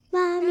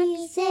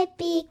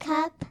sippy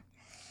cup.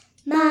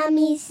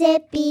 Mommy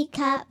sippy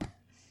cup.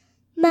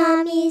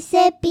 Mommy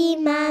sippy,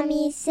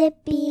 mommy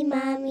sippy,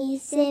 mommy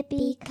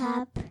sippy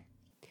cup.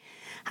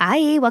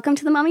 Hi, welcome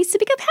to the Mommy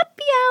Sippy Cup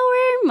Happy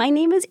Hour. My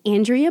name is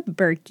Andrea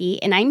Berkey,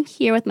 and I'm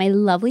here with my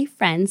lovely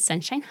friends,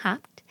 Sunshine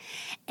Hopt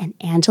and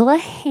Angela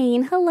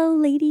Hain. Hello,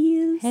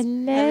 ladies.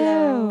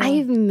 Hello.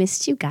 I've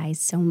missed you guys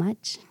so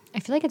much. I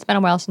feel like it's been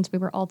a while since we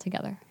were all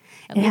together.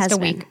 At It least has a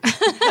been. week.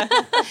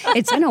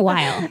 It's been a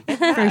while,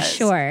 for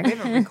sure. We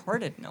haven't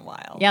recorded in a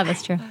while. Yeah,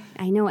 that's true.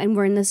 I know, and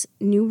we're in this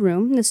new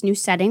room, this new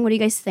setting. What do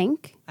you guys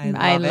think?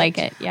 I like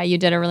it. Yeah, you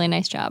did a really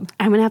nice job.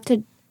 I'm going to have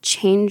to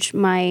change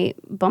my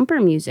bumper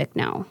music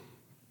now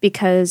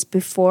because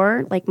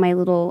before, like my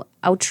little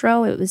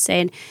outro, it was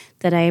saying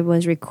that I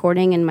was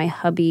recording in my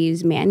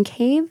hubby's man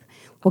cave.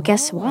 Well,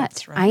 guess what?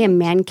 that's right. I am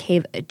man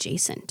cave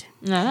adjacent.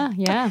 Yeah.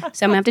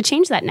 So I'm going to have to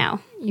change that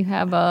now. You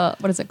have a,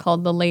 what is it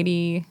called? The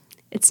lady.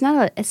 It's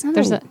not a, it's not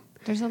There's a,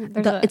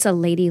 it's a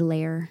lady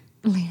lair.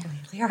 I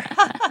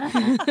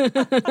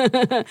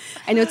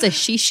know it's a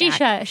she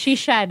shack. She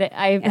shed.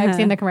 I've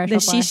seen the commercial.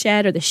 The she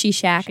shed or the she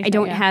shack. I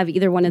don't yeah. have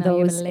either one of No, you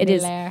have those. a It lady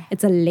is. lair.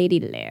 It's a lady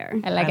lair.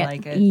 I like I it.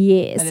 like it.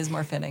 Yes. That is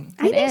more fitting.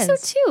 I think so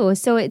is. too.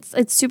 So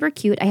it's super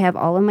cute. I have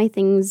all of my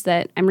things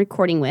that I'm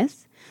recording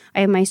with. I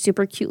have my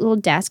super cute little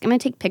desk. I'm going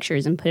to take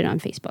pictures and put it on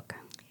Facebook.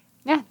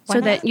 Yeah. So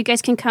that you guys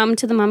can come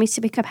to the Mommy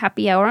Sippy Cup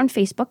Happy Hour on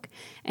Facebook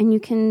and you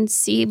can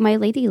see my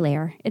lady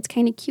lair. It's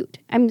kind of cute.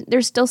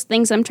 There's still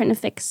things I'm trying to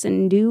fix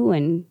and do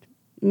and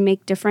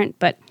make different,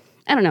 but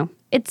I don't know.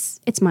 It's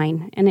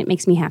mine and it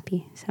makes me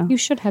happy. So you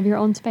should have your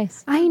own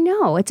space. I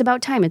know. It's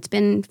about time. It's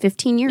been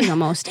 15 years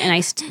almost and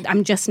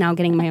I'm just now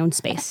getting my own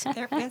space.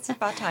 It's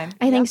about time.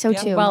 I think so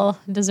too. Well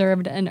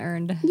deserved and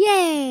earned.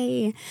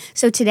 Yay!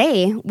 So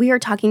today we are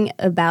talking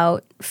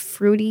about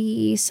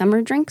fruity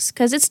summer drinks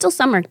because it's still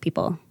summer,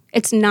 people.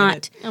 It's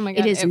not. Oh my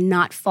God. It is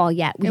not fall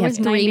yet. We it have was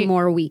 3 90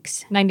 more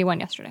weeks. 91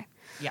 yesterday.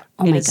 Yeah.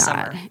 Oh it my is God!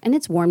 summer. And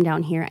it's warm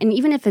down here. And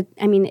even if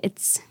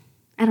it's.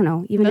 I don't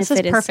know. Even This if is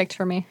it is perfect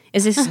for me.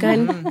 Is this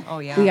good? Oh,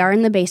 yeah. We are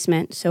in the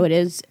basement, so it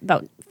is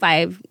about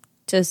 5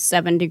 to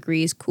 7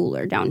 degrees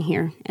cooler down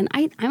here. And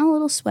I'm a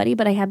little sweaty,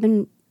 but I have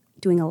been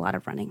doing a lot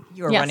of running.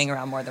 You were Yes. running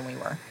around more than we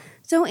were.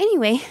 So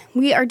anyway,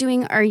 we are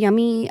doing our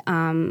yummy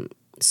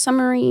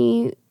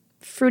summery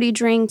fruity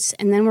drinks,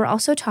 and then we're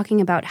also talking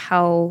about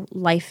how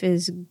life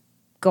is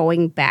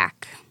going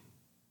back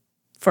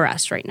for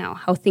us right now,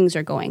 how things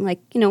are going. Like,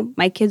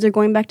 my kids are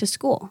going back to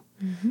school.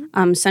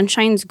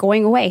 Sunshine's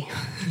going away.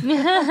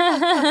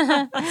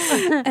 And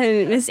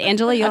Miss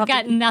Angela, you'll I've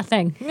got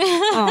nothing.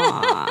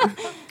 But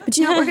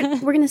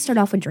we're gonna start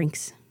off with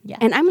drinks. Yes.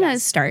 And I'm gonna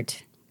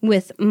start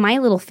with my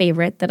little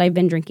favorite that I've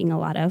been drinking a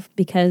lot of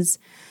because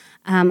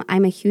I'm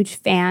a huge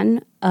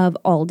fan of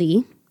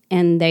Aldi,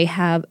 and they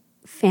have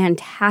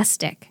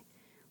fantastic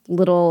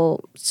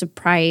little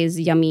surprise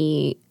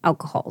yummy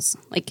alcohols.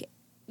 Like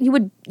it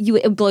would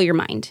blow your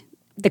mind,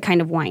 the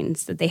kind of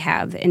wines that they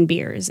have and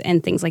beers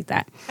and things like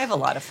that. I have a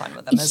lot of fun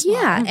with them as well.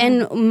 Yeah,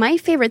 and my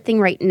favorite thing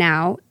right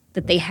now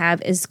that they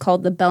have is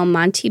called the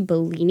Belmonte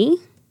Bellini.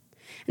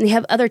 And they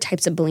have other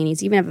types of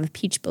Bellinis, even have a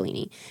peach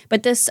Bellini.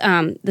 But this,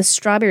 the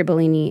strawberry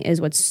Bellini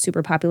is what's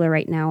super popular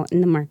right now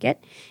in the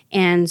market.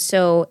 And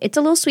so it's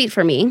a little sweet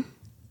for me.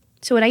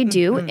 So what I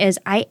do is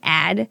I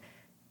add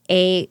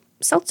a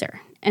seltzer.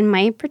 And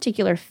my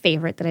particular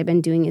favorite that I've been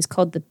doing is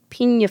called the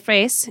Piña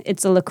Fraise.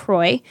 It's a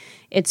LaCroix.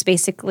 It's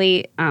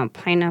basically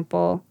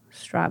pineapple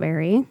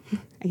strawberry.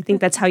 I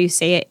think that's how you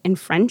say it in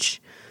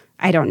French.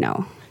 I don't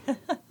know.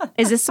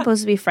 Is this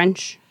supposed to be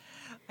French?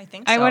 I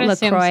think so. I would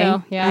assume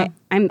so. Yeah.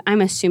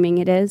 I'm assuming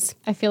it is.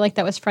 I feel like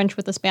that was French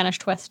with a Spanish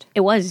twist. It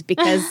was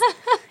because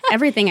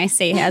everything I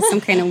say has some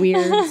kind of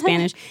weird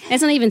Spanish. And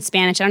it's not even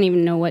Spanish. I don't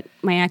even know what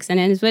my accent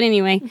is. But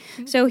anyway,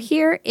 so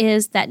here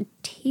is that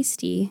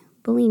tasty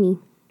Bellini.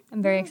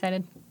 I'm very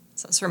excited.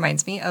 So this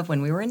reminds me of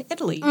when we were in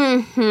Italy.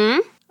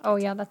 Oh,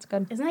 yeah, that's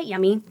good. Isn't that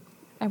yummy?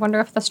 I wonder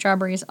if the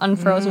strawberry is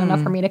unfrozen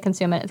enough for me to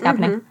consume it. It's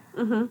happening.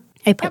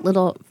 I put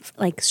little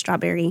like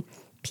strawberry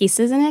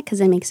pieces in it because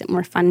it makes it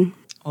more fun.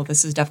 Oh,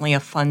 this is definitely a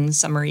fun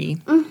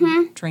summery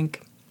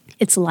drink.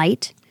 It's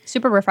light.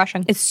 Super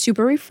refreshing. It's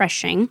super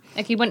refreshing.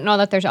 Like you wouldn't know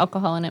that there's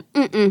alcohol in it.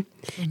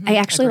 I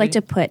actually like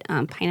to put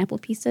pineapple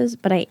pieces,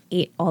 but I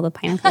ate all the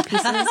pineapple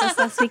pieces this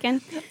last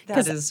weekend.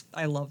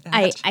 I love that.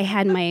 I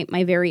had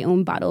my very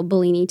own bottle of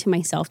Bellini to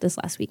myself this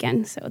last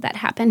weekend, so that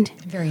happened.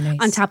 Very nice.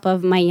 On top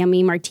of my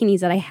yummy martinis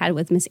that I had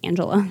with Miss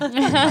Angela.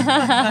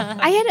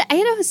 I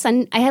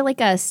had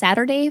like a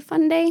Saturday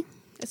fun day.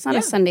 It's not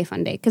a Sunday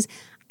fun day because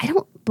I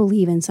don't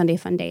believe in Sunday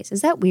fun days. Is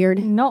that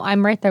weird? No,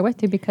 I'm right there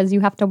with you because you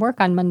have to work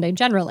on Monday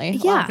generally. A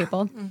lot of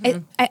people.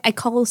 I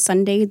call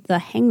Sunday the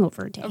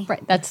hangover day.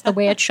 Right. That's the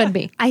way it should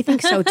be. I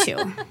think so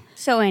too.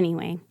 So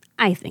anyway,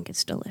 I think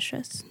it's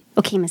delicious.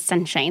 Okay, Miss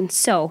Sunshine.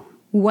 So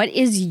what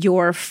is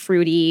your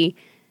fruity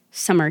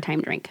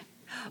summertime drink?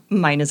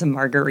 Mine is a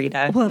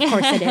margarita Well, of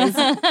course it is.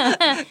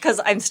 because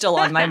I'm still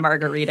on my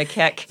margarita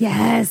kick.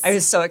 Yes. I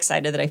was so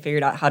excited that I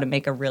figured out how to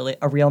make a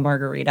real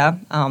margarita.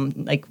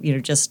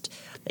 Just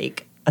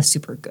like a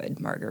super good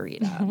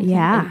margarita.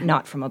 Yeah. And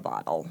not from a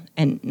bottle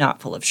and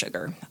not full of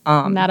sugar.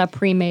 Not a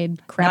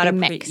pre-made crappy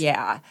mix.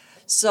 Yeah.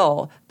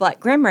 So, but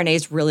Grand Marnier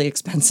is really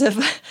expensive.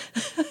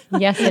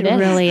 Yes, it It is.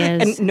 really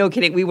is. And no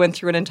kidding, we went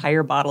through an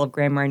entire bottle of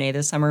Grand Marnier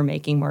this summer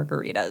making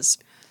margaritas.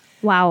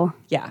 Wow.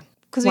 Yeah.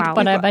 Because Wow.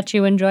 But I bet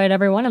you enjoyed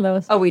every one of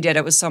those. Oh, we did.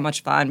 It was so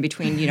much fun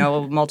between,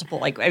 multiple,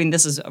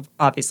 this is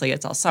obviously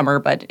it's all summer,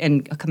 but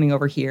and coming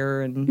over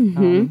here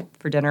and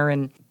for dinner.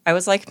 And I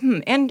was like,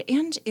 and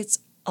it's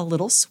a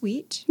little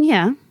sweet.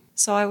 Yeah.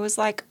 So I was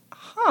like,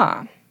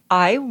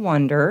 I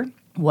wonder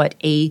what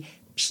a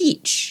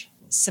peach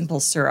simple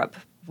syrup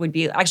would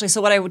be. Actually,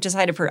 so what I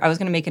decided I was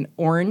going to make an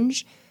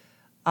orange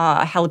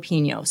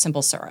jalapeno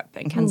simple syrup.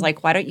 And Ken's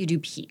like, why don't you do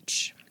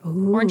peach?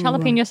 Orange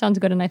jalapeno sounds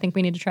good, and I think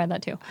we need to try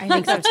that too. I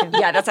think so too.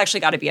 Yeah, that's actually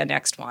got to be a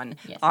next one.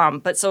 Yes.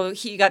 But so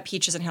he got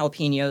peaches and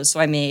jalapenos, so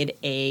I made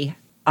a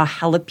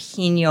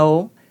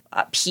jalapeno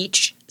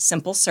peach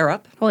simple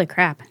syrup, Holy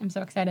crap. I'm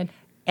so excited.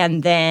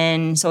 and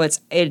then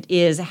it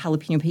is a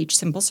jalapeno peach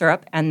simple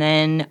syrup, and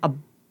then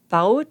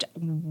about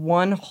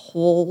 1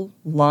 whole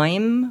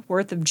lime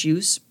worth of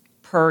juice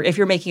per. If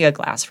you're making a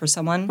glass for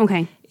someone,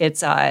 Okay.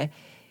 it's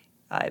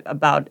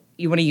about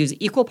you want to use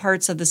equal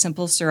parts of the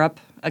simple syrup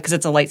because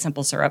it's a light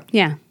simple syrup.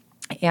 Yeah.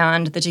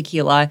 And the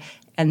tequila,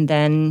 and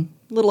then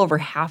a little over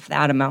half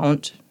that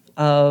amount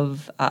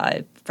of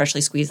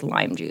freshly squeezed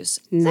lime juice.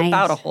 It's Nice.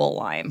 about a whole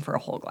lime for a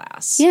whole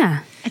glass.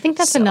 Yeah. I think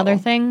that's another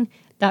thing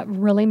that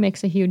really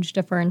makes a huge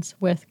difference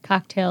with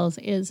cocktails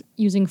is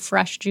using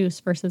fresh juice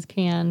versus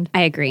canned.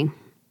 I agree.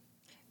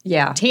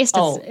 Yeah. Taste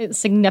is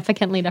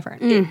significantly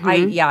different.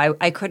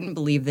 I couldn't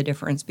believe the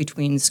difference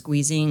between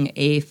squeezing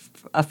a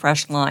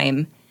fresh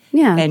lime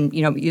Yeah. and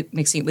you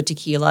mixing it with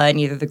tequila and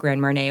either the Grand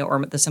Marnier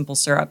or the simple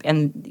syrup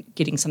and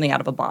getting something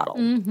out of a bottle,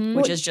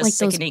 which is just like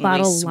those sickeningly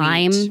bottle sweet.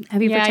 lime.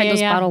 Have you ever tried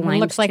those bottle It limes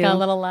looks like too? a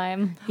little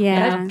lime.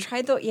 Yeah. I've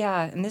tried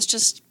and this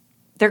just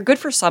they're good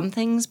for some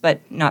things, but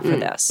not for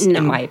this,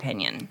 in my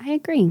opinion. I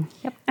agree.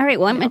 Yep. All right.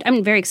 Well,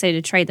 I'm very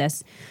excited to try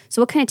this.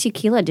 So, what kind of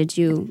tequila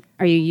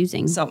are you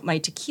using? So my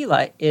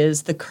tequila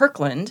is the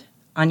Kirkland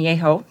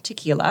Añejo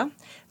tequila.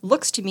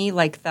 Looks to me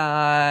like the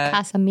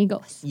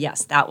Casamigos.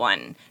 yes, that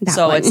one. That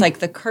So one. it's like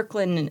the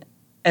Kirkland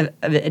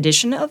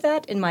edition of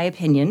that, in my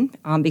opinion,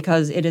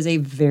 because it is a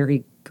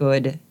very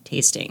good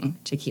tasting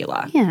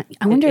tequila. Yeah,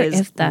 I wonder it is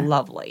if the-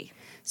 lovely.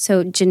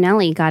 So,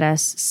 Janelli got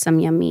us some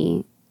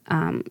yummy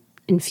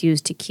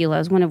infused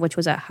tequilas, one of which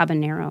was a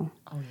habanero.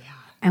 Oh yeah.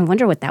 I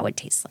wonder what that would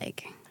taste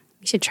like.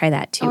 We should try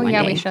that too. Oh, one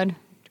yeah, day. we should.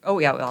 Oh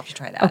yeah, we'll have to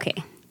try that. Okay.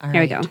 All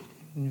Here we right.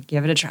 go.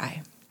 Give it a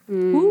try.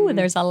 Ooh,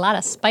 there's a lot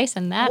of spice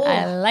in that.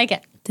 I like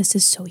it. This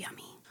is so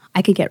yummy.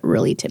 I could get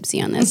really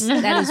tipsy on this.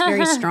 That is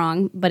very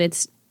strong, but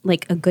it's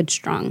like a good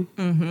strong.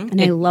 Mm-hmm.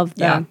 And I love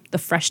the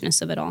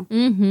freshness of it all.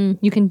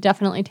 You can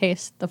definitely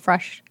taste the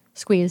fresh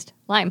squeezed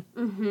lime.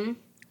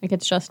 Like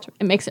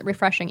it makes it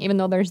refreshing. Even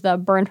though there's the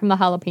burn from the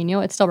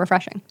jalapeno, it's still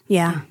refreshing.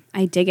 Yeah,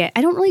 I dig it.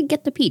 I don't really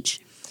get the peach.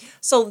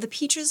 So the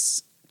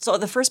peaches. So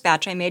the first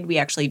batch I made, we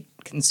actually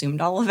consumed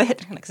all of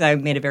it because I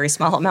made a very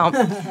small amount.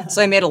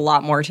 So I made a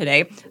lot more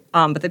today.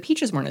 But the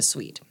peaches weren't as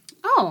sweet.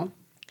 Oh.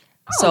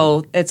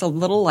 So it's a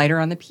little lighter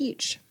on the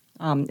peach.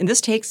 And this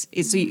takes,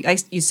 so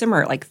you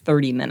simmer it like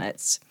 30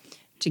 minutes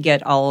to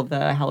get all of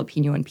the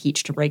jalapeno and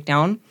peach to break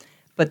down.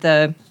 But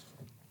the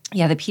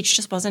peach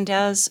just wasn't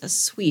as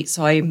sweet.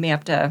 So I may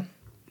have to.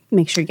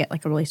 Make sure you get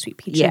like a really sweet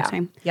peach next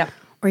time. Yep.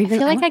 Or I even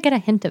feel like I get a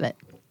hint of it.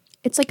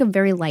 it's like a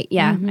very light.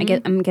 Yeah,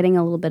 I'm getting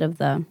a little bit of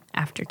the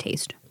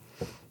aftertaste.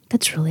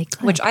 That's really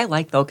good. Which I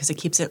like, though, because it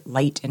keeps it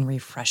light and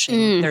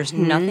refreshing. There's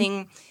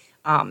nothing,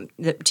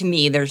 to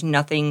me, there's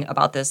nothing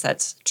about this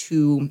that's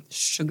too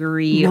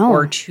sugary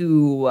or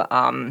too,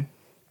 I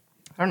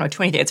don't know,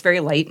 too anything. It's very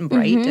light and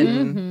bright.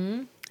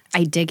 And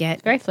I dig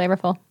it. Very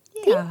flavorful.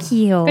 Thank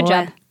you. Good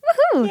job.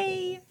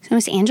 Woohoo. So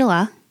Miss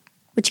Angela,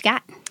 what you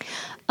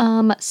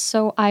got?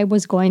 So I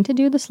was going to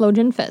do the Sloe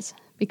Gin Fizz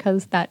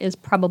because that is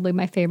probably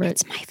my favorite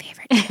It's my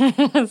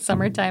favorite.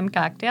 summertime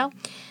cocktail.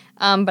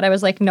 But I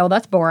was like, no,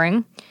 that's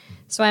boring.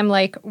 So I'm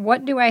like,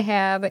 what do I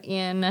have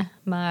in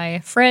my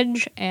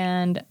fridge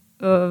and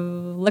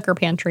liquor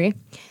pantry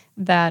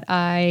that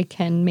I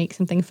can make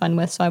something fun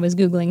with? So I was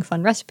Googling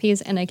fun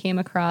recipes, and I came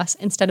across,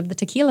 instead of the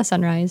tequila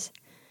sunrise,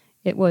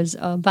 it was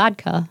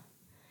vodka.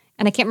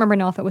 And I can't remember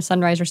now if it was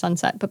sunrise or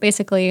sunset, but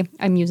basically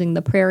I'm using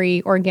the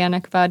Prairie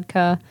organic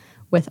vodka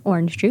with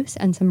orange juice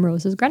and some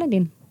Rose's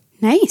grenadine.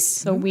 Nice.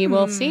 So we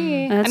will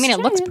see. I mean, it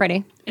looks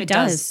pretty. It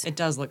does. It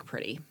does look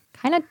pretty.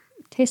 Kind of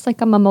tastes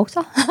like a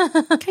mimosa.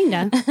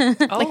 Kinda.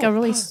 Like a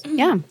really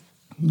yeah.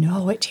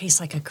 No, it tastes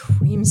like a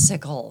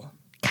creamsicle.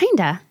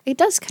 Kinda. It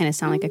does kind of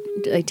sound like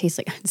it tastes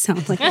like it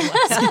sounds like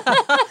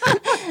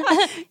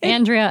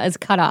Andrea is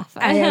cut off.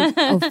 I am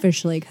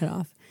officially cut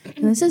off.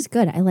 No, this is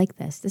good. I like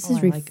this. This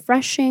is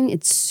refreshing.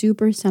 It's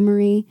super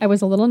summery. I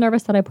was a little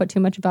nervous that I put too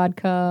much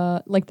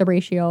vodka, like the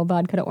ratio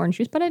vodka to orange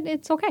juice, but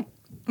it's okay.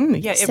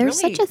 Yeah, Is there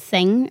such a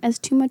thing as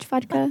too much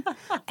vodka?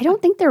 I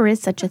don't think there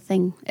is such a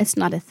thing. It's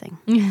not a thing.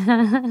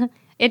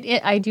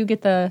 I do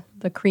get the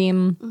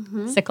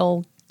cream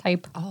sickle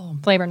type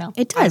flavor now.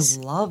 It does.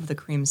 I love the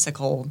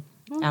creamsicle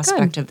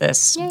aspect of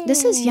this.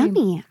 This is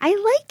yummy. I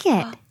like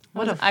it.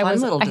 What a fun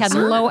little I had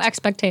dessert. low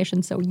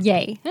expectations, so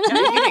yay. You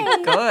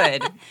did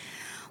good.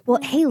 Well,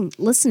 hey,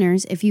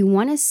 listeners, if you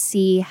want to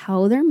see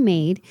how they're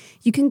made,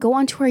 you can go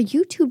onto our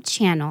YouTube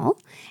channel,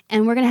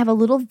 and we're going to have a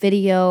little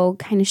video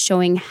kind of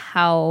showing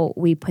how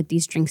we put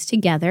these drinks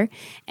together.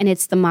 And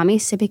it's the Mommy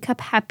Sippy Cup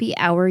Happy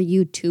Hour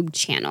YouTube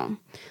channel.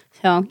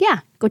 So, yeah,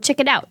 go check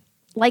it out.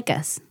 Like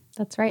us.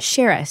 That's right.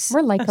 Share us.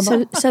 We're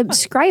likable.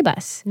 Subscribe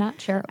us. Not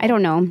sure. I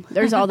don't know.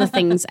 There's all the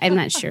things. I'm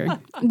not sure.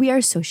 We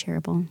are so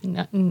shareable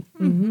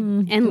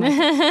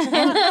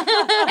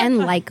and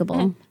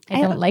likable.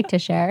 I don't like to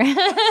share.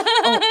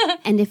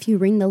 And if you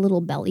ring the little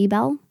belly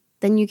bell,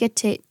 then you get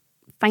to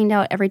find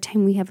out every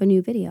time we have a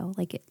new video.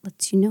 Like, it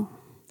lets you know.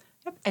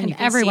 And you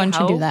can everyone see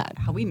should do how- that.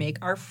 How we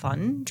make our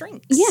fun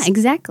drinks. Yeah,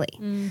 exactly.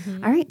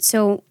 All right.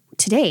 So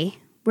today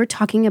we're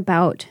talking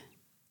about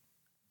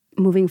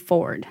moving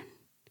forward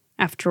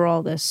after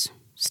all this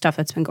stuff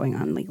that's been going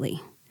on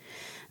lately.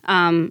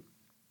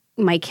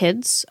 My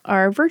kids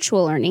are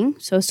virtual learning.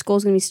 So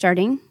school's going to be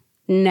starting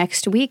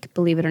next week,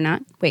 believe it or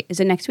not. Wait, is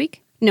it next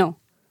week? No.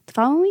 The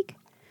following week?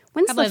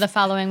 When's Probably the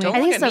following week. Don't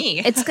I think look at me.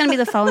 it's going to be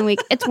the following week.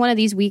 It's one of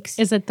these weeks.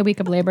 Is it the week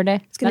of Labor Day?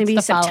 It's going to be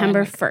the following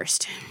September week.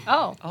 1st.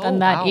 Oh, Oh, then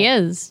that wow.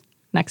 is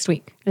next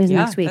week. It is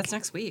Yeah, next week. that's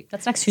next week.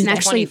 That's next And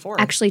Tuesday.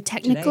 actually,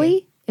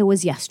 technically, it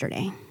was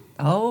yesterday.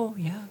 Oh,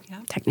 yeah.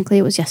 Technically,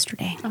 it was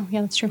yesterday. Oh,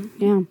 yeah, that's true.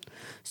 Yeah.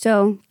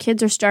 So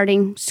kids are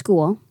starting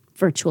school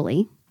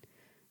virtually.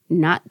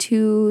 Not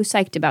too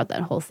psyched about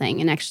that whole thing.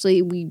 And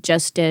actually, we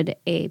just did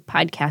a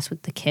podcast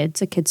with the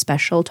kids, a kids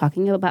special,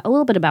 talking about a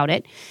little bit about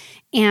it.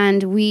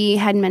 And we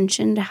had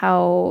mentioned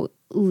how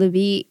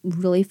Libby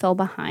really fell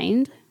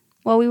behind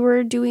while we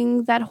were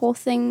doing that whole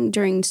thing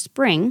during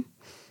spring.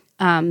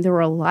 There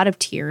were a lot of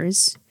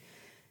tears.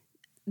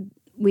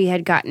 We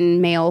had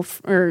gotten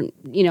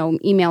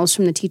emails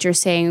from the teacher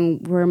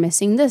saying we're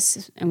missing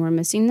this and we're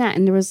missing that.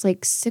 And there was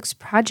like 6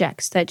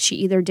 projects that she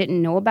either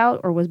didn't know about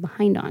or was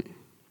behind on.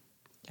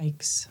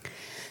 Yikes.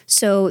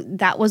 So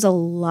that was a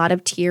lot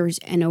of tears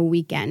and a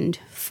weekend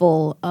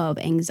full of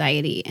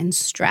anxiety and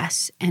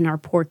stress, and our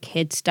poor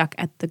kid stuck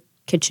at the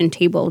kitchen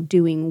table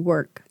doing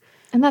work.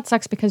 And that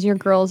sucks because your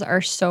girls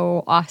are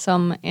so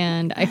awesome,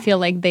 and I feel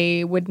like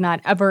they would not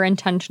ever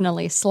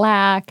intentionally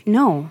slack.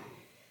 No.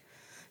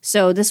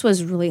 So this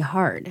was really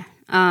hard.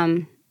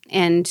 And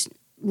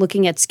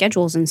looking at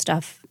schedules and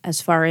stuff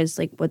as far as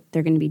like what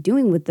they're going to be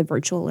doing with the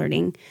virtual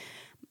learning,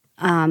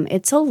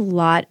 it's a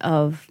lot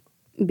of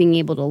being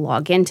able to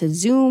log into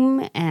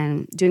Zoom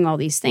and doing all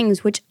these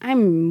things, which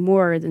I'm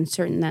more than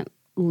certain that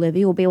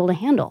Livy will be able to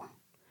handle.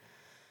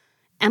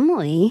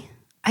 Emily,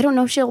 I don't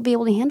know if she'll be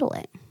able to handle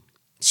it.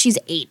 She's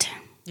 8.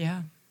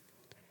 Yeah.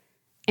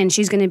 And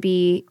she's going to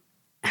be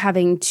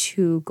having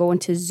to go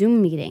into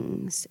Zoom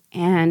meetings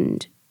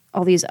and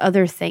all these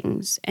other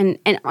things and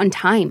on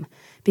time,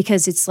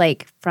 because it's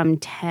like from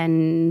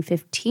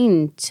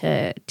 10:15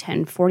 to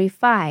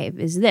 10:45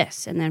 is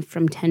this, and then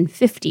from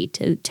 10:50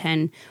 to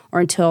 10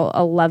 or until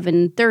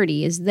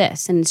 11:30 is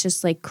this, and it's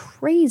just like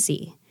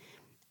crazy.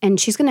 And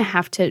she's going to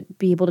have to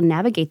be able to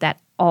navigate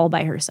that all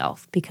by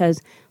herself because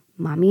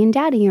mommy and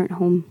daddy aren't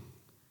home.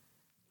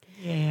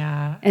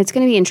 Yeah. And it's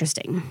going to be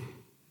interesting.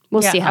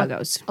 We'll Yeah, see how it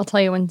goes. I'll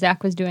tell you, when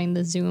Zach was doing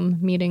the Zoom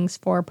meetings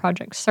for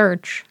Project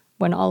Search,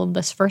 when all of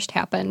this first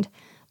happened,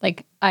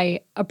 like,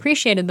 I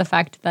appreciated the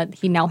fact that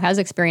he now has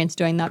experience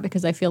doing that,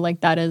 because I feel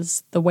like that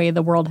is the way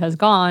the world has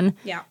gone.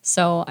 Yeah.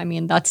 So, I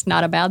mean, that's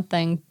not a bad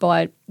thing,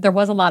 but there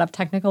was a lot of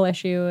technical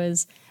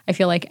issues. I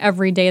feel like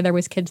every day there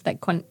was kids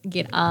that couldn't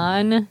get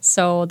on,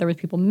 so there was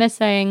people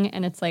missing,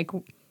 and it's like,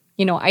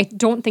 I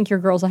don't think your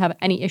girls will have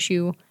any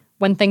issue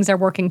when things are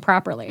working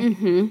properly.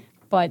 Mm-hmm.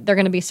 But they're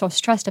going to be so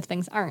stressed if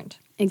things aren't.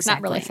 It's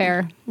not really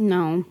fair.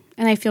 No.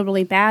 And I feel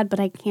really bad, but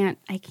I can't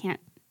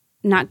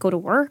not go to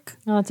work.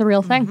 No, it's a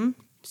real thing. Mm-hmm.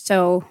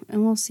 So,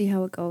 and we'll see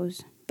how it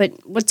goes. But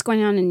what's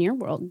going on in your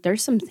world?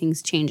 There's some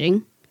things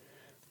changing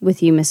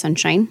with you, Miss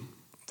Sunshine.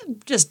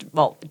 Just,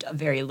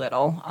 very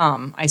little.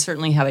 I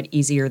certainly have it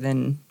easier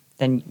than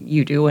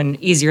you do, and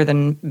easier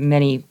than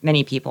many,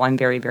 many people. I'm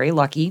very, very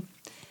lucky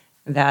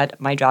that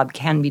my job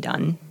can be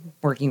done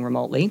working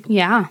remotely.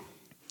 Yeah.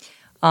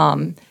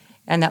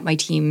 And that my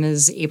team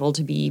is able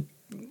to be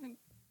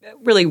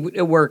really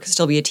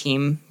still be a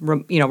team,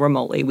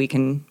 remotely. We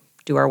can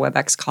do our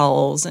WebEx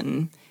calls,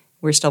 and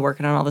we're still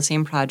working on all the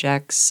same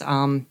projects.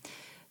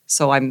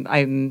 So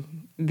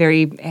I'm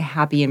very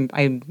happy, and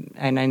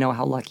I know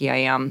how lucky I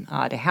am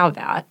to have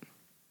that.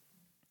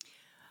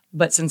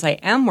 But since I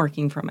am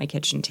working from my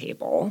kitchen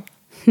table,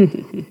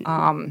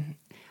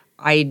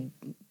 I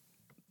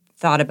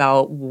thought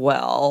about,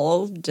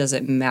 does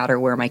it matter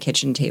where my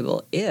kitchen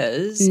table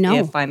is No.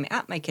 if I'm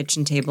at my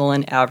kitchen table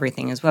and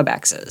everything is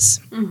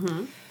WebEx's?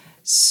 Mm-hmm.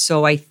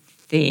 So I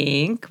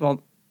think,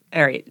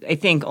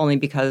 only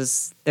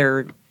because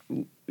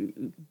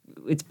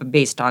it's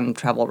based on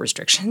travel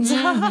restrictions.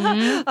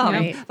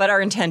 Right. But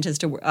our intent is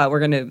to, we're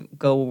going to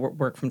go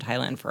work from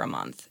Thailand for a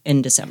month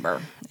in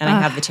December. And I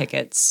have the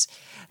tickets.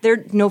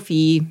 There's no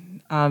fee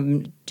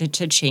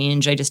to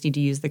change. I just need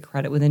to use the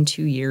credit within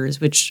 2 years,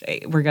 which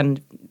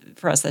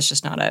for us, that's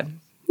just not a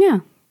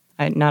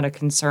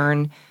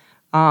concern.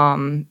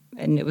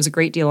 And it was a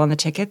great deal on the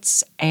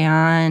tickets,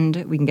 and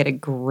we can get a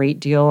great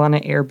deal on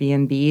an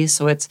Airbnb.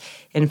 So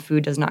and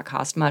food does not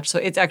cost much. So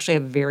it's actually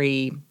a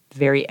very,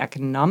 very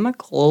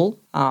economical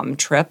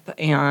trip,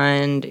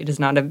 and it is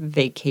not a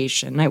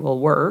vacation. I will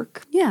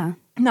work. Yeah.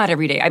 Not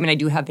every day. I mean, I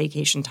do have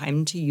vacation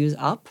time to use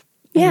up.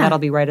 Yeah. And that'll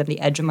be right at the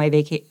edge of my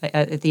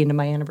at the end of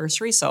my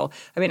anniversary. So,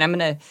 I mean, I'm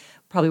going to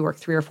probably work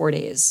 3 or 4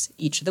 days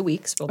each of the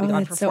weeks. We'll be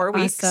gone for 4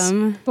 weeks.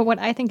 Awesome. But what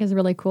I think is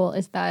really cool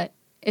is that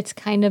it's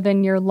kind of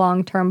in your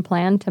long-term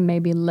plan to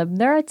maybe live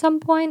there at some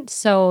point.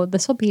 So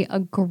this will be a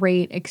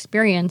great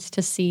experience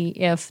to see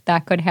if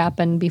that could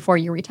happen before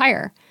you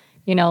retire.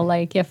 You know,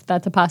 like if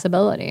that's a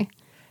possibility.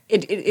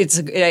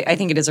 I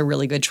think it is a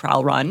really good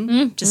trial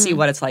run to see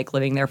what it's like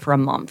living there for a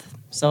month.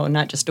 So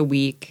not just a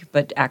week,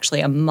 but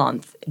actually a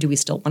month. Do we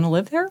still want to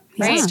live there?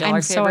 Right. Is it still I'm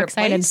our so favorite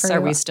excited place? for Are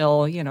you. we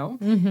still, and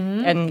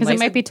Because like it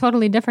might be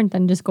totally different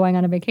than just going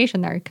on a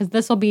vacation there. Because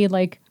this will be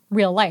like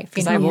real life.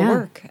 because I will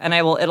work, and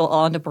I'll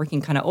end up working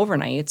kind of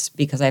overnights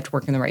because I have to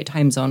work in the right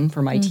time zone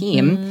for my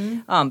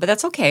team. But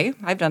that's okay.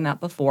 I've done that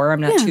before. I'm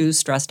not too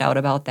stressed out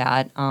about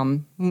that,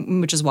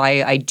 which is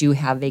why I do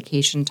have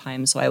vacation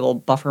time. So I will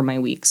buffer my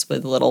weeks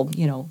with a little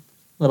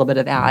bit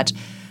of that.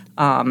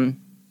 But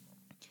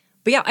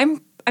yeah,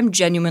 I'm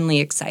genuinely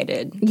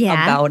excited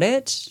about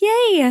it.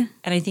 Yay.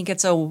 And I think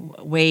it's a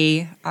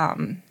way.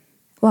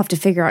 We'll have to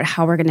figure out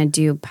how we're going to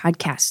do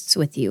podcasts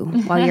with you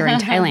while you're in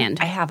Thailand.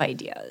 I have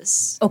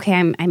ideas, Okay,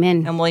 I'm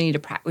in. and we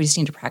just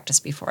need to practice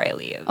before I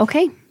leave.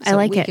 Okay, I So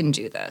like we it. can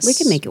do this. We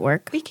can make it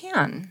work. We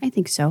can. I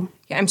think so.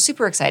 Yeah, I'm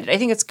super excited. I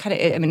think it's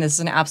this is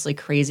an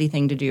absolutely crazy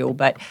thing to do,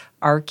 but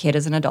our kid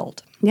is an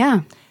adult,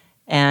 Yeah.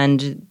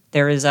 and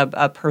there is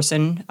a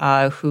person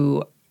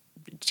who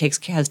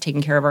has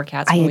taken care of our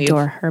cats. I when we've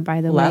adore her,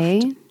 by the left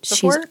way.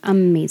 She's before.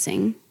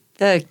 amazing.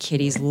 The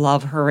kitties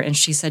love her, and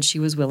she said she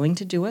was willing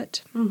to do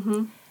it.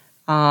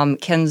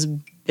 Ken's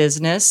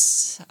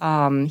business,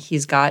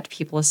 he's got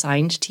people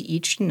assigned to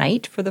each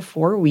night for the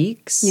 4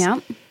 weeks. Yeah.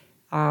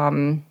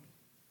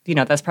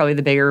 That's probably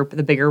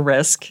the bigger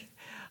risk.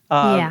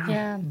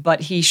 Yeah. But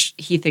he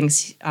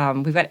thinks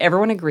we've got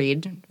everyone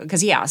agreed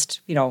because he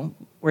asked,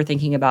 we're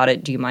thinking about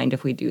it. Do you mind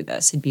if we do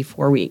this? It'd be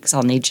 4 weeks.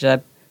 I'll need you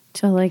to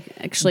To like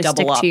actually double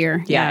stick up. to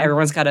your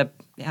Everyone's got to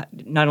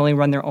not only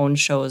run their own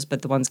shows,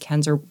 but the ones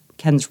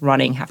Ken's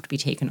running have to be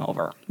taken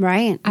over.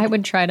 right. I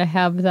would try to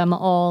have them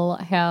all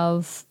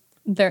have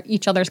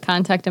each other's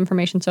contact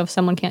information. So if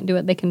someone can't do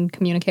it, they can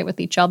communicate with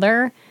each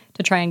other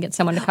to try and get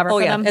someone to cover for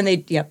them. And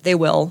they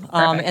will.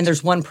 And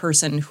there's one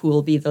person who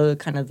will be the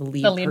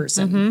lead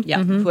person.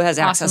 Who has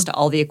access to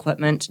all the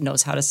equipment,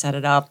 knows how to set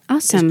it up.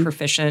 Awesome. Is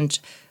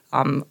proficient.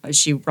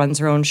 She runs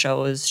her own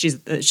shows.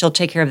 She'll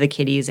take care of the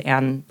kitties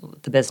and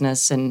the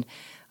business, and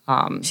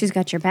She's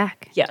got your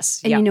back.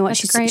 yes, And you know what?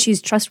 That's great. She's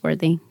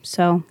trustworthy.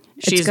 So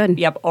she's it's good.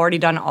 already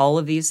done all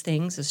of these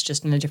things. It's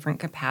just in a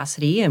different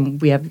capacity,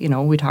 and we have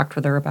we talked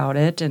with her about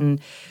it, and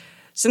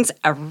since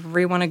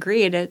everyone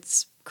agreed,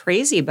 it's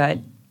crazy, but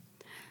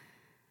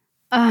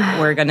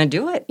we're gonna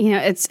do it. You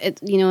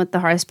know what the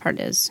hardest part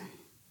is?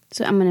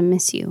 So I'm going to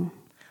miss you.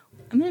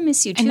 I'm gonna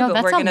miss you too. I know, but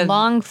that's we're gonna, a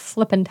long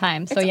flipping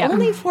time. So It's yeah.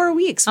 only 4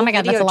 weeks. Oh my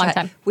God, that's a long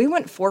Video time. We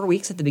went 4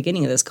 weeks at the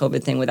beginning of this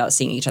COVID thing without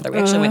seeing each other. We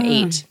actually went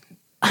 8.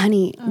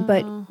 Honey,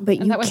 but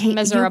you that was you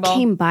miserable.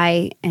 came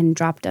by and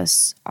dropped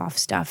us off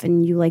stuff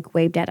and you like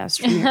waved at us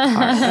from your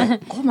car.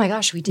 Oh my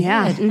gosh, we did.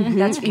 Yeah.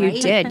 That's You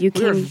right. did. You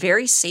we were came-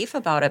 very safe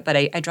about it, but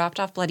I dropped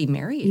off Bloody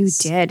Marys.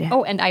 You did.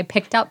 Oh, and I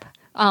picked up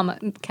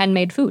Ken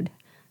made food.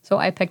 So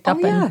I picked up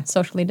yeah. and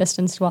socially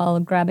distanced while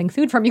grabbing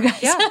food from you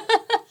guys. Yeah.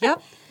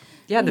 Yep.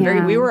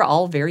 Yeah. We were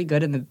all very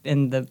good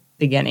in the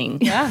beginning.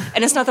 Yeah.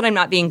 And it's not that I'm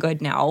not being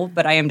good now,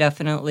 but I am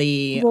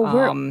definitely.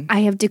 Well, I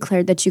have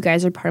declared that you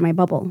guys are part of my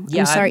bubble.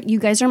 Yeah. I'm sorry. You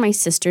guys are my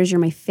sisters.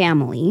 You're my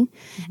family.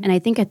 And I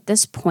think at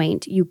this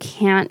point, you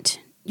can't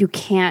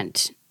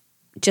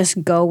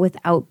just go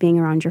without being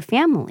around your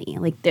family.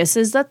 Like this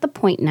is at the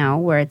point now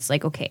where it's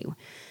like, okay,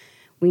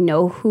 we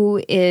know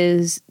who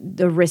is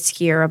the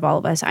riskier of all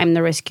of us. I'm the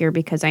riskier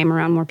because I'm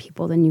around more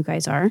people than you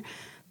guys are.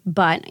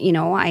 But,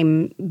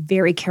 I'm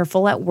very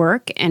careful at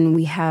work and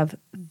we have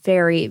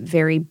very,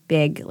 very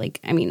big,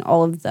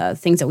 all of the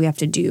things that we have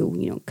to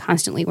do,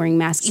 constantly wearing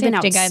masks.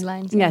 Safety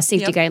guidelines. Yeah,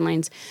 safety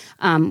guidelines.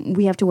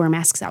 We have to wear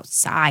masks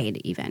outside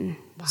even.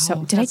 Wow,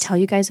 so did I tell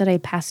you guys that I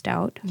passed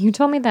out? You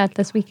told me that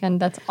this weekend.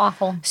 That's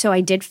awful. So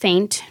I did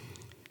faint.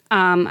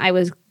 I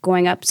was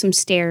going up some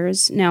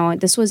stairs. Now,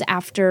 this was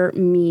after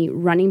me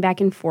running back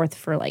and forth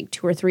for like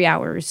 2 or 3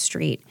 hours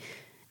straight.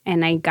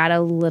 And I got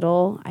a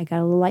little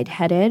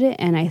lightheaded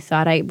and I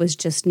thought I was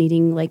just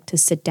needing to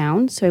sit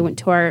down. So I went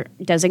to our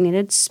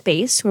designated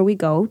space where we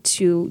go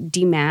to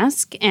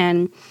demask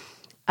and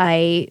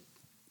I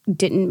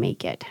didn't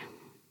make it.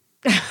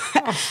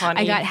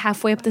 I got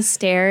halfway up the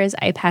stairs.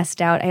 I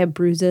passed out. I have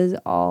bruises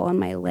all on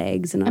my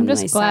legs and on I'm my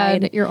just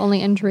glad side. your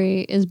only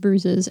injury is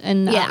bruises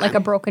and not like a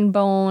broken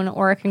bone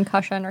or a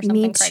concussion or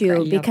something. Me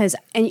too, because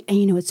and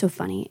you know it's so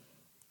funny.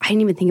 I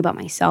didn't even think about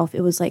myself.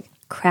 It was like,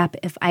 crap,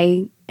 if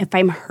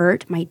I'm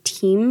hurt, my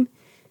team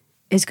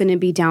is going to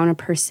be down a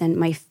person.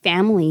 My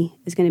family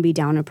is going to be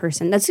down a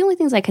person. That's the only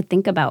things I could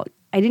think about.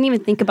 I didn't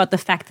even think about the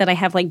fact that I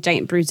have like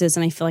giant bruises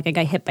and I feel like I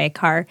got hit by a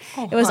car.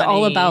 It was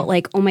all about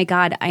like, oh my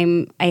God,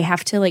 I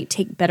have to like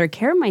take better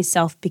care of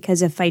myself,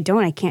 because if I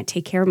don't, I can't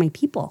take care of my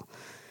people.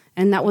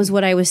 And that was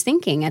what I was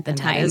thinking at the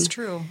time. That is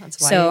true. That's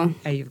why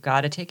you've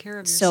got to take care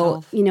of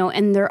yourself. So, you know,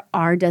 and there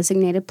are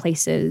designated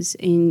places,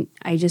 and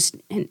I just,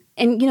 and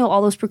you know,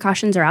 all those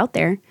precautions are out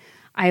there.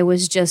 I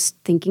was just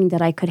thinking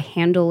that I could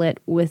handle it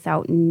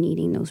without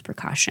needing those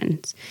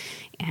precautions,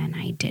 and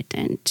I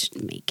didn't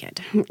make it.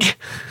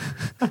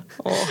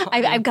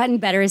 I've gotten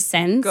better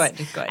since. Good.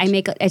 I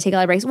take a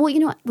lot of breaks. Well, you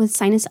know what? With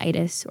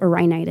sinusitis or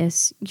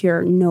rhinitis,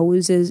 your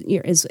nose is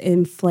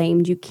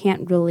inflamed. You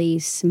can't really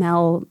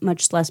smell,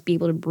 much less be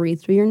able to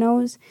breathe through your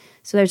nose.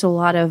 So there's a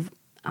lot of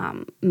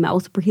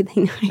mouth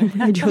breathing.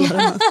 I do a lot of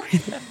mouth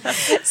breathing.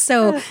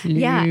 So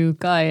yeah,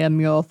 Luke, I am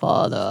your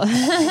father.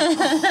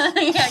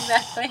 yeah,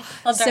 exactly.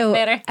 So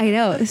I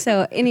know.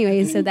 So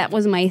anyway, so that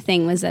was my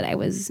thing, was that I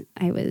was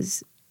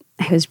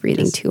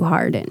breathing too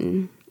hard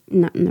and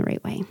not in the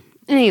right way.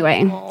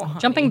 Anyway,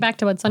 Jumping back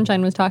to what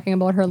Sunshine was talking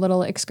about, her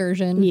little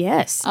excursion.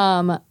 yes,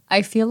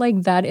 I feel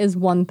like that is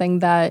one thing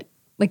that,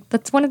 like,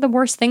 that's one of the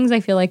worst things I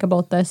feel like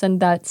about this, and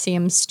that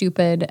seems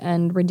stupid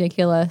and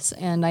ridiculous,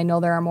 and I know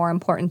there are more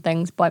important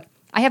things, but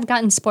I have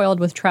gotten spoiled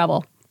with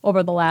travel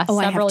over the last I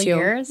have several too.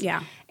 years.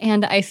 Yeah.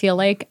 And I feel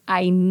like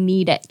I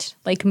need it.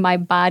 Like, my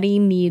body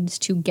needs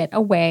to get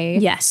away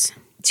yes.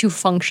 to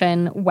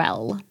function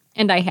well.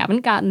 And I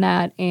haven't gotten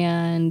that.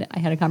 And I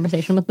had a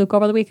conversation with Luke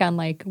over the weekend.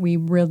 Like, we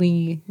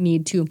really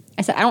need to.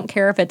 I said, I don't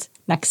care if it's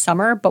next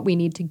summer, but we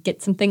need to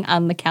get something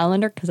on the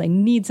calendar because I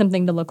need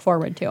something to look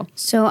forward to.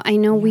 So I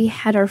know we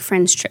had our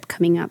friends trip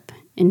coming up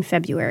in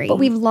February. But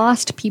we've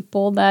lost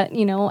people that,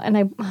 you know,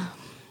 and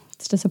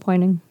it's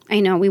disappointing. I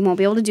know we won't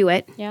be able to do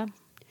it, Yeah.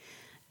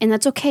 and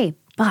that's okay.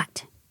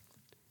 But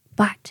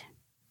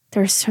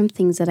there's some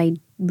things that I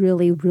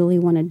really, really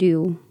want to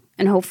do,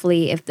 and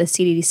hopefully, if the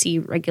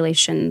CDC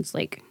regulations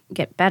like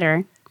get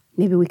better,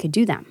 maybe we could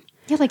do them.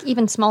 Yeah, like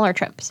even smaller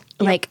trips.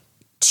 Like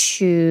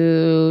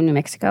to New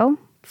Mexico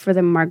for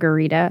the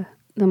Margarita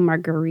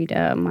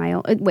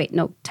Mile. Wait,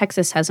 no,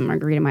 Texas has a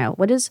Margarita Mile.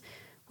 What does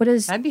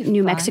That'd be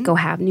New fun. Mexico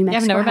have? New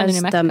Mexico I've never been to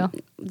has New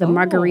Mexico. the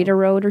Margarita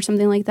Road or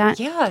something like that.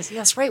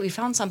 Yes, right. We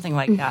found something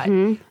like that.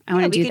 I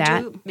want to do we could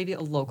that. do maybe a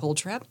local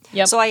trip.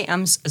 Yep. So I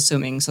am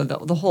assuming, so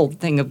the whole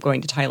thing of going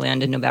to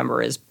Thailand in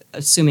November is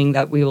assuming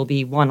that we will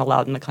be, one,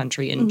 allowed in the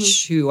country, and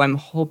two, I'm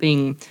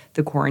hoping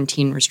the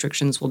quarantine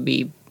restrictions will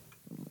be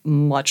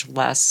much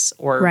less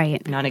or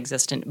Right.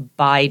 non-existent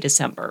by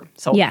December.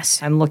 So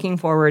Yes. I'm looking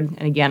forward.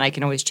 And again, I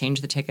can always change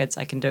the tickets.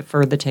 I can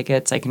defer the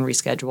tickets. I can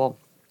reschedule.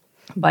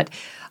 But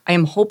I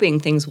am hoping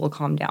things will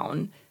calm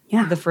down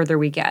the further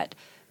we get.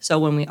 So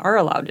when we are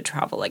allowed to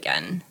travel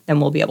again, then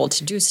we'll be able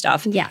to do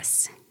stuff.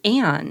 Yes.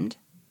 And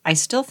I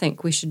still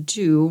think we should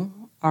do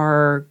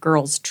our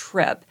girls'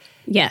 trip.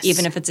 Yes.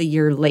 Even if it's a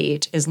year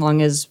late, as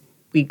long as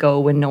we go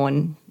when no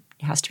one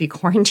has to be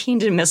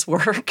quarantined and miss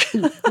work.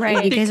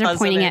 Right. You guys are Because of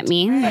pointing it. at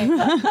me.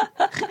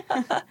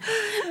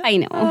 I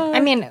know. I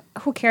mean,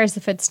 who cares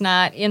if it's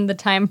not in the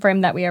time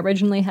frame that we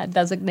originally had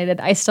designated?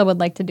 I still would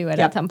like to do it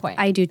at some point.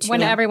 I do too.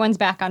 When everyone's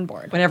back on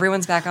board. When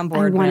everyone's back on I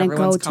board, when want to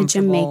everyone's go to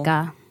comfortable.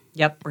 Jamaica.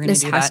 Yep, we're going to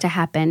This do has that. to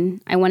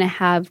happen. I want to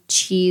have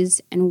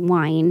cheese and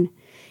wine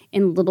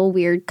in little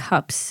weird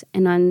cups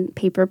and on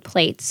paper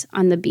plates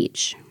on the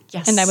beach,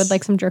 Yes. And I would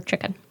like some jerk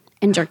chicken.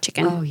 and jerk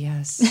chicken. Oh,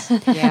 yes.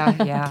 Yeah.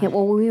 Yeah,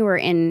 well, when we were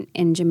in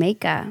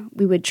Jamaica,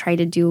 we would try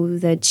to do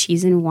the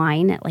cheese and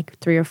wine at like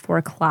 3 or 4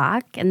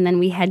 o'clock, and then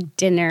we had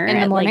dinner In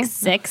the at morning? like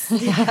 6.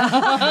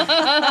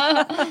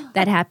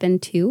 That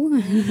happened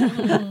too.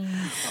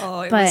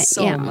 Oh, it But, was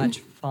so yeah. much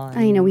fun.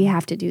 I know we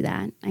have to do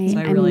that. I'm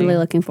really- really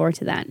looking forward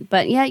to that.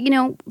 But yeah, you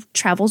know,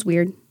 travel's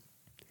weird.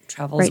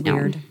 Travel's right now.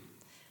 weird.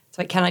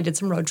 So Ken and I did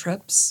some road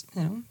trips,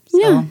 you know.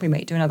 So we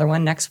might do another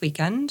one next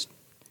weekend.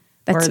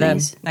 That's or the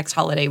nice. next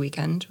holiday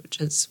weekend, which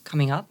is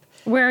coming up.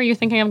 Where are you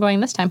thinking of going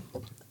this time?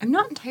 I'm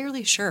not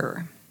entirely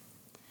sure.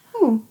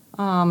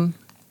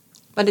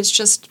 But it's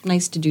just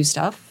nice to do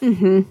stuff.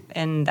 Mm-hmm.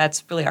 And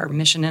that's really our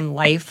mission in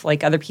life.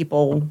 Like, other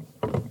people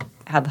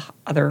have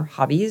other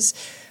hobbies.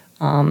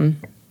 I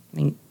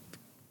mean,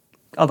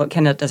 although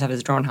Ken does have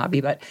his drone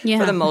hobby, but Yeah.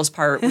 for the most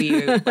part,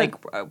 we like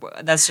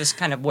that's just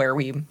kind of where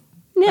we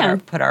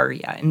put our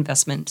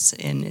investments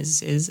in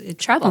is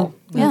travel.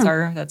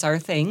 Travel. That's our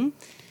thing.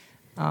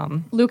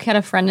 Luke had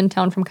a friend in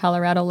town from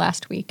Colorado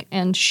last week,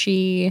 and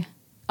she,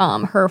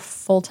 her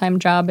full-time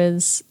job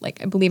is,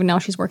 like, I believe now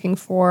she's working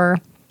for,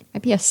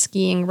 might be a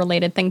skiing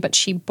related thing, but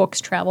she books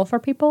travel for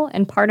people,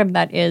 and part of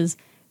that is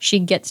she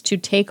gets to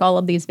take all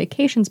of these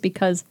vacations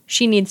because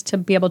she needs to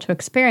be able to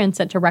experience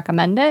it to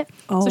recommend it.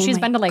 Oh, so she's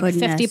my been to like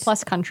goodness. 50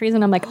 plus countries,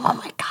 and I'm like, oh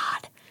my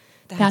God,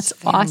 that's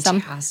awesome.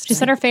 fantastic. She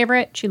said her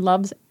favorite, she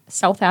loves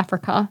South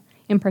Africa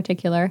in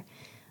particular.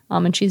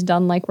 And she's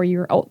done like where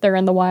you're out there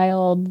in the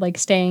wild, like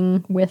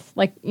staying with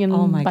like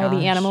my by the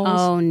gosh. animals.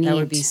 Oh, neat. That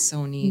would be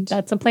so neat.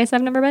 That's a place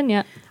I've never been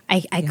yet. I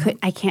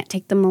can't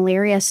take the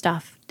malaria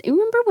stuff. Do you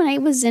remember when I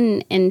was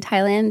in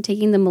Thailand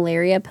taking the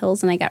malaria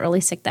pills and I got really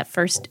sick that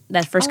first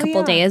couple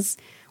yeah. days?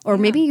 Or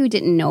maybe you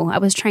didn't know. I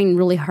was trying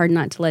really hard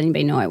not to let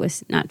anybody know I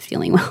was not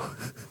feeling well.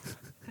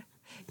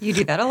 You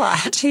do that a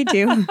lot. I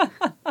do.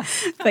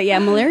 But yeah,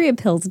 malaria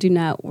pills do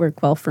not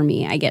work well for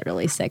me. I get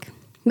really sick.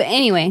 But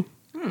anyway,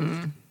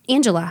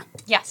 Angela,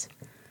 Yes.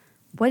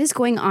 what is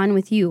going on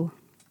with you?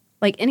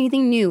 Like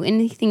anything new,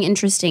 anything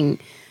interesting?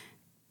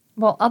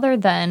 Well, other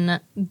than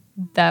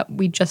that,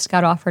 we just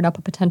got offered up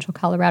a potential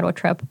Colorado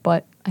trip,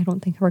 but I don't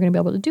think we're going to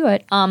be able to do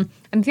it. I'm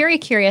very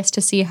curious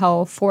to see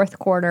how fourth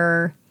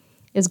quarter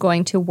is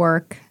going to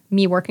work.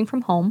 Me working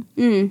from home.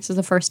 This is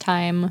the first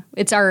time.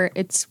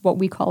 It's what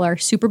we call our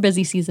super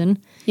busy season.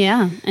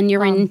 Yeah, and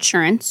you're in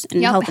insurance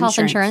and Yep, health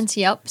insurance.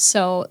 Yep.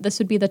 So this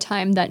would be the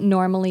time that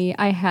normally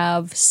I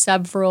have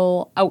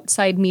several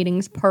outside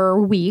meetings per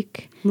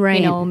week.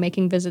 Right. You know,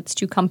 making visits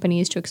to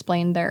companies to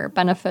explain their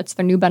benefits,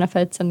 their new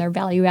benefits, and their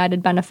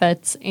value-added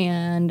benefits,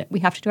 and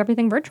we have to do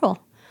everything virtual.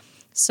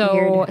 So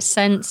Weird.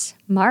 since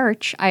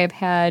March,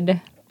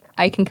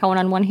 I can count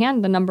on one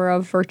hand the number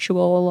of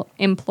virtual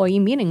employee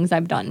meetings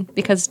I've done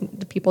because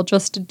the people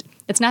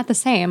it's not the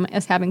same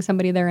as having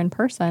somebody there in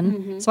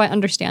person. So I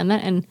understand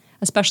that. And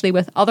especially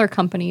with other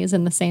companies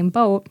in the same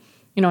boat,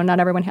 you know, not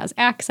everyone has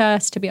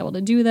access to be able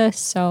to do this.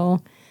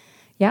 So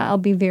yeah, I'll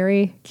be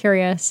very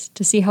curious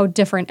to see how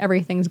different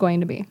everything's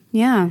going to be.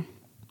 Yeah,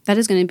 that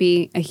is going to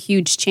be a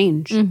huge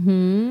change.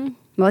 Mm-hmm.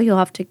 Well, you'll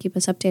have to keep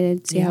us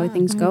updated, see how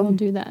things We'll go.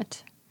 do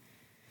that.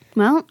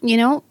 Well, you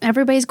know,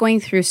 everybody's going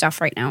through stuff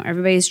right now.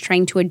 Everybody's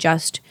trying to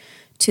adjust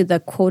to the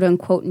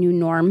quote-unquote new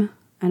norm.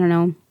 I don't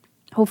know.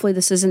 Hopefully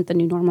this isn't the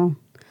new normal.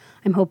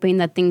 I'm hoping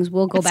that things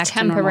will go It's back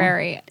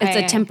temporary. to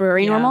normal. It's a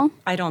temporary Yeah, normal?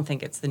 I don't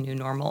think it's the new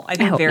normal. I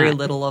think hope very not.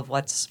 little of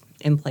what's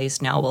in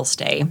place now will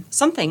stay.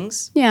 Some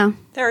things, Yeah.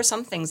 there are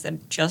some things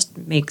that just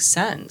make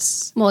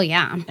sense Well,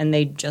 yeah. and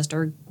they just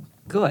are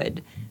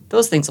good.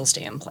 Those things will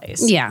stay in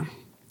place. Yeah.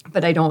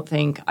 But I don't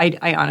think,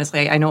 I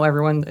honestly, I know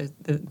everyone,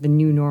 the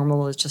new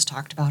normal is just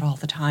talked about all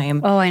the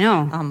time. Oh, I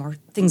know. Or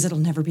things that'll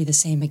never be the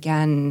same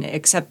again,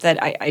 except that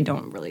I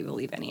don't really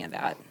believe any of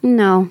that.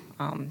 No.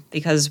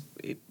 Because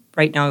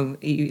right now,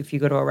 if you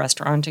go to a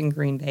restaurant in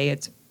Green Bay,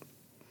 it's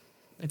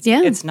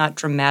not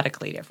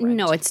dramatically different.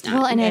 No, it's not.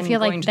 Well, and I And feel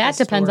going like to that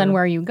the depends on store-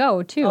 where you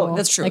go, too. Oh,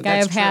 that's true. Like,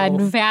 That's I've had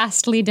true.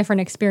 vastly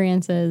different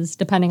experiences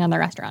depending on the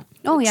restaurant.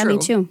 Oh, yeah, me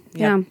True. too. Yep.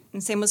 Yeah.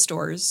 And same with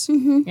stores.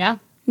 Yeah.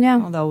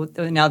 Yeah. Although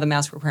now the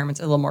mask requirement's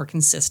a little more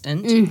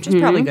consistent, which is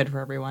probably good for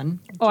everyone.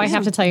 Oh, I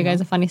have to tell you guys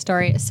a funny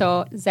story.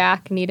 So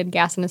Zach needed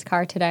gas in his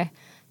car today.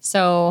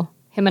 So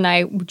him and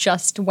I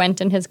just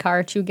went in his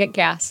car to get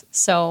gas.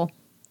 So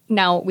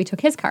now we took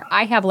his car.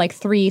 I have like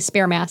 3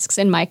 spare masks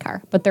in my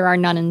car, but there are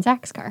none in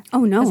Zach's car.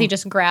 Oh, no. Because he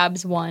just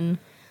grabs one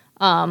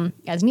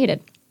as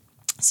needed.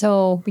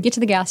 So we get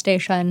to the gas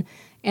station,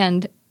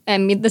 and I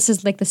mean, this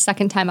is like the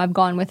second time I've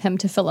gone with him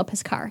to fill up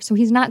his car. So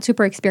he's not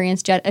super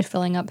experienced yet at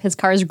filling up. His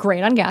car is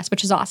great on gas,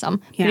 which is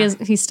awesome. Yeah.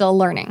 But he's still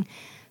learning.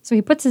 So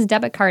he puts his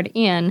debit card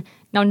in.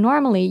 Now,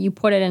 normally you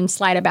put it in and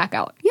slide it back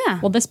out.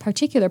 Yeah. Well, this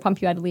particular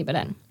pump, you had to leave it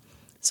in.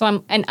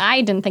 So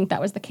I didn't think that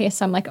was the case.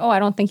 So I'm like, oh, I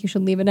don't think you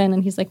should leave it in.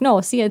 And he's like,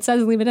 no, see, it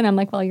says leave it in. I'm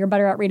like, well, you're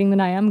better at reading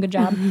than I am. Good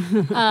job.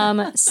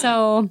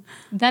 So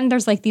then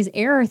there's like these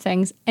error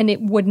things, and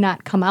it would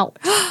not come out.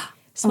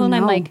 So then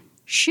I'm no. like,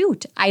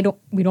 shoot,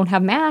 we don't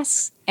have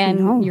masks,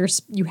 and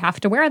you have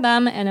to wear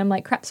them. And I'm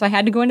like, crap. So I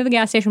had to go into the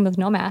gas station with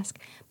no mask.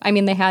 I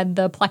mean, they had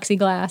the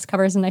plexiglass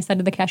covers, and I said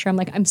to the cashier, I'm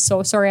like, I'm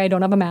so sorry, I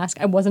don't have a mask.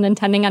 I wasn't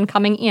intending on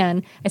coming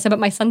in. I said, but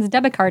my son's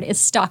debit card is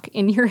stuck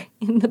in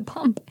the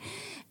pump.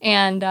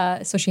 And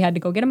so she had to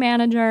go get a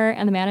manager,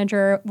 and the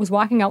manager was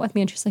walking out with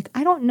me, and she's like,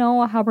 I don't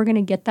know how we're going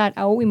to get that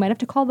out. We might have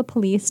to call the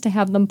police to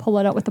have them pull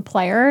it out with the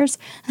pliers.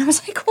 And I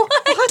was like,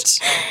 what?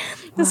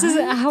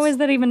 How is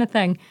that even a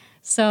thing?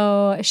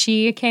 So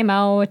she came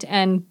out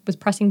and was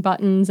pressing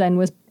buttons and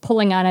was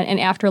pulling on it. And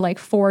after like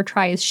 4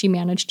 tries, she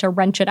managed to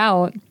wrench it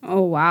out.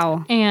 Oh,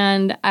 wow.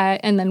 And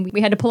then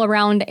we had to pull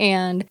around,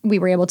 and we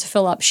were able to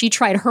fill up. She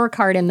tried her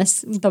card in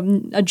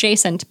the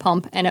adjacent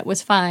pump, and it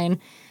was fine.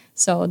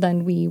 So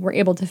then we were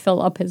able to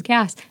fill up his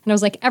gas. And I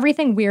was like,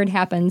 everything weird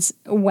happens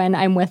when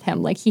I'm with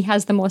him. Like, he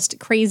has the most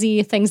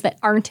crazy things that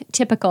aren't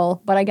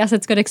typical, but I guess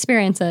it's good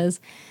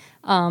experiences.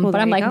 But I'm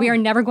there you like, go. we are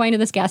never going to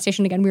this gas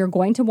station again. We are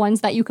going to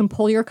ones that you can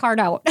pull your card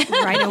out.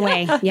 Right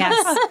away.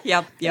 Yes.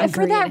 Yep. And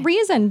for that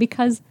reason,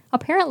 because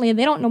apparently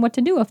they don't know what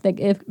to do if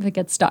it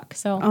gets stuck.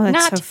 So Oh,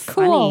 that's not so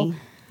cool.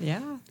 funny.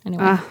 Yeah.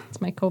 Anyway,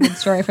 it's my COVID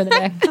story for the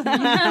day.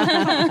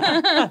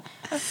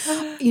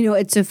 You know,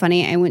 it's so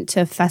funny. I went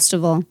to a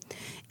festival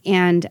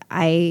and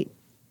I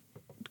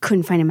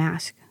couldn't find a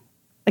mask.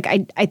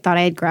 Like I thought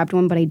I had grabbed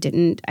one, but I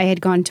didn't. I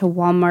had gone to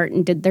Walmart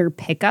and did their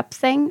pickup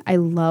thing. I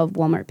love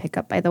Walmart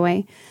pickup, by the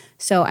way.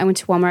 So I went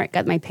to Walmart,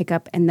 got my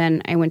pickup, and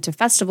then I went to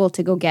Festival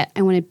to go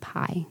I wanted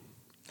pie.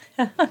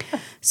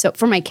 So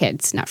for my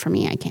kids, not for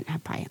me. I can't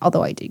have pie,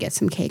 although I did get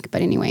some cake.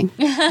 But anyway.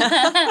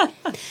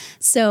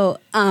 So,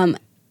 and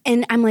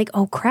I'm like,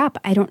 oh crap,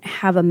 I don't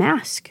have a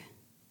mask.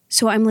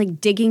 So I'm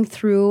like digging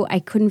through. I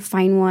couldn't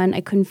find one.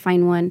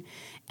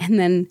 And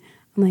then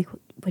I'm like,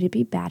 would it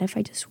be bad if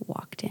I just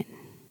walked in?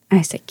 And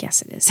I said,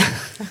 yes, it is.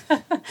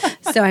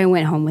 So I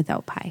went home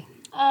without pie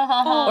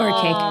or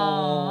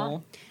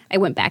cake. I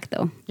went back,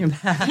 though.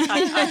 That's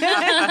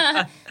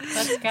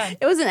good.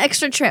 It was an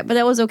extra trip, but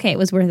that was okay. It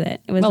was worth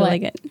it. It was really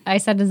good. I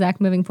said to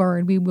Zach, moving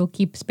forward, we will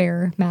keep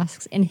spare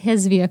masks in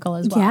his vehicle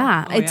as well.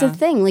 Yeah, it's a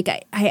thing.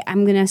 Like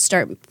I'm going to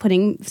start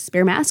putting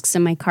spare masks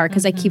in my car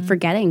because I keep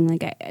forgetting.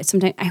 Like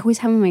sometimes I always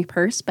have them in my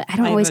purse, but I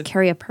don't always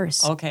carry a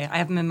purse. Okay, I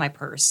have them in my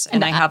purse,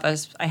 and I have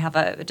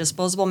a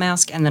disposable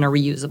mask and then a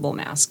reusable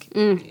mask.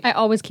 I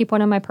always keep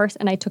one in my purse,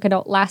 and I took it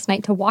out last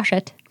night to wash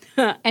it.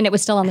 And it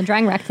was still on the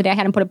drying rack today. I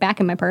hadn't put it back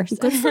in my purse.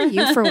 Good for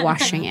you for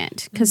washing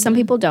it, because some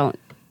people don't.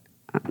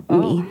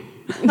 Me.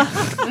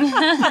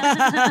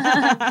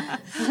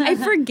 I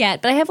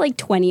forget, but I have like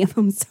 20 of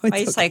them, so it's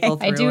I cycle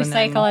through. I do and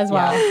cycle then, as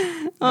well.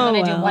 Oh, And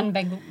then I do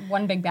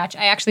one big batch.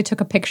 I actually took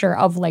a picture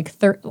of like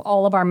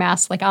all of our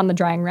masks like on the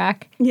drying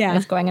rack. Yeah. And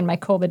it's going in my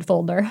COVID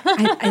folder.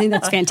 I think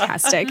that's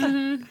fantastic.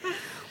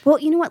 Well,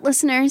 you know what,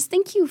 listeners?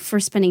 Thank you for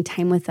spending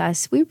time with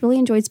us. We really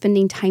enjoyed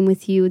spending time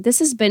with you. This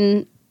has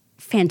been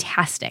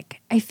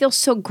fantastic. I feel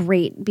so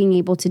great being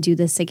able to do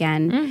this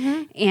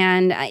again.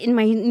 And in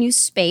my new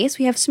space,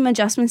 we have some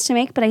adjustments to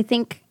make, but I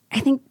think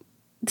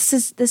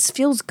this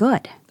feels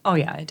good. Oh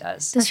yeah, it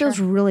does. This feels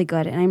really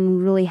good, and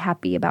I'm really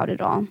happy about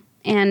it all.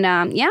 And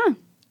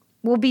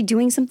we'll be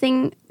doing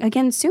something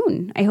again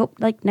soon. I hope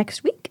like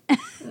next week.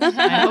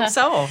 I hope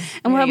so.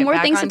 And we'll have more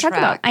things to talk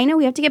about. I know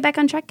we have to get back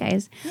on track,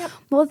 guys. Yep.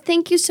 Well,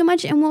 thank you so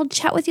much, and we'll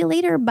chat with you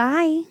later.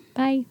 Bye.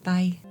 Bye.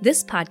 Bye.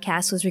 This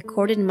podcast was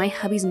recorded in my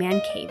hubby's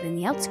man cave in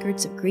the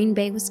outskirts of Green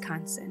Bay,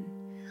 Wisconsin.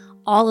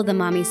 All of the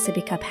Mommy's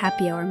Sippy Cup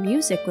Happy Hour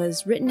music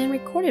was written and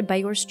recorded by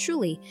yours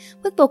truly,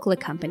 with vocal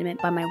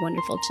accompaniment by my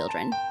wonderful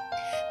children.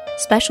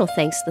 Special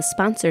thanks to the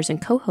sponsors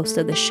and co-hosts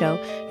of the show,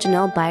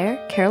 Janelle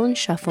Byer, Carolyn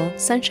Shuffle,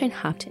 Sunshine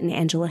Hopt, and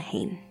Angela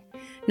Hain.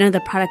 None of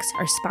the products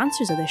are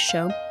sponsors of this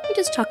show. We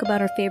just talk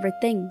about our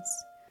favorite things.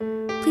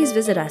 Please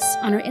visit us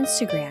on our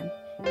Instagram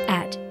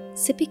at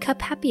Sippy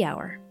Cup Happy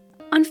Hour,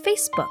 on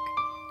Facebook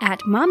at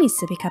Mommy's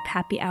Sippy Cup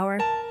Happy Hour,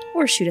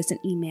 or shoot us an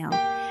email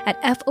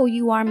at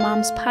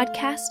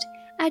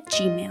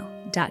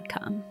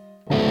fourmomspodcast@gmail.com.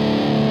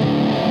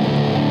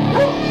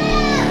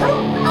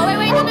 Oh,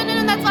 wait, no,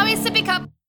 that's Mommy's Sippy Cup.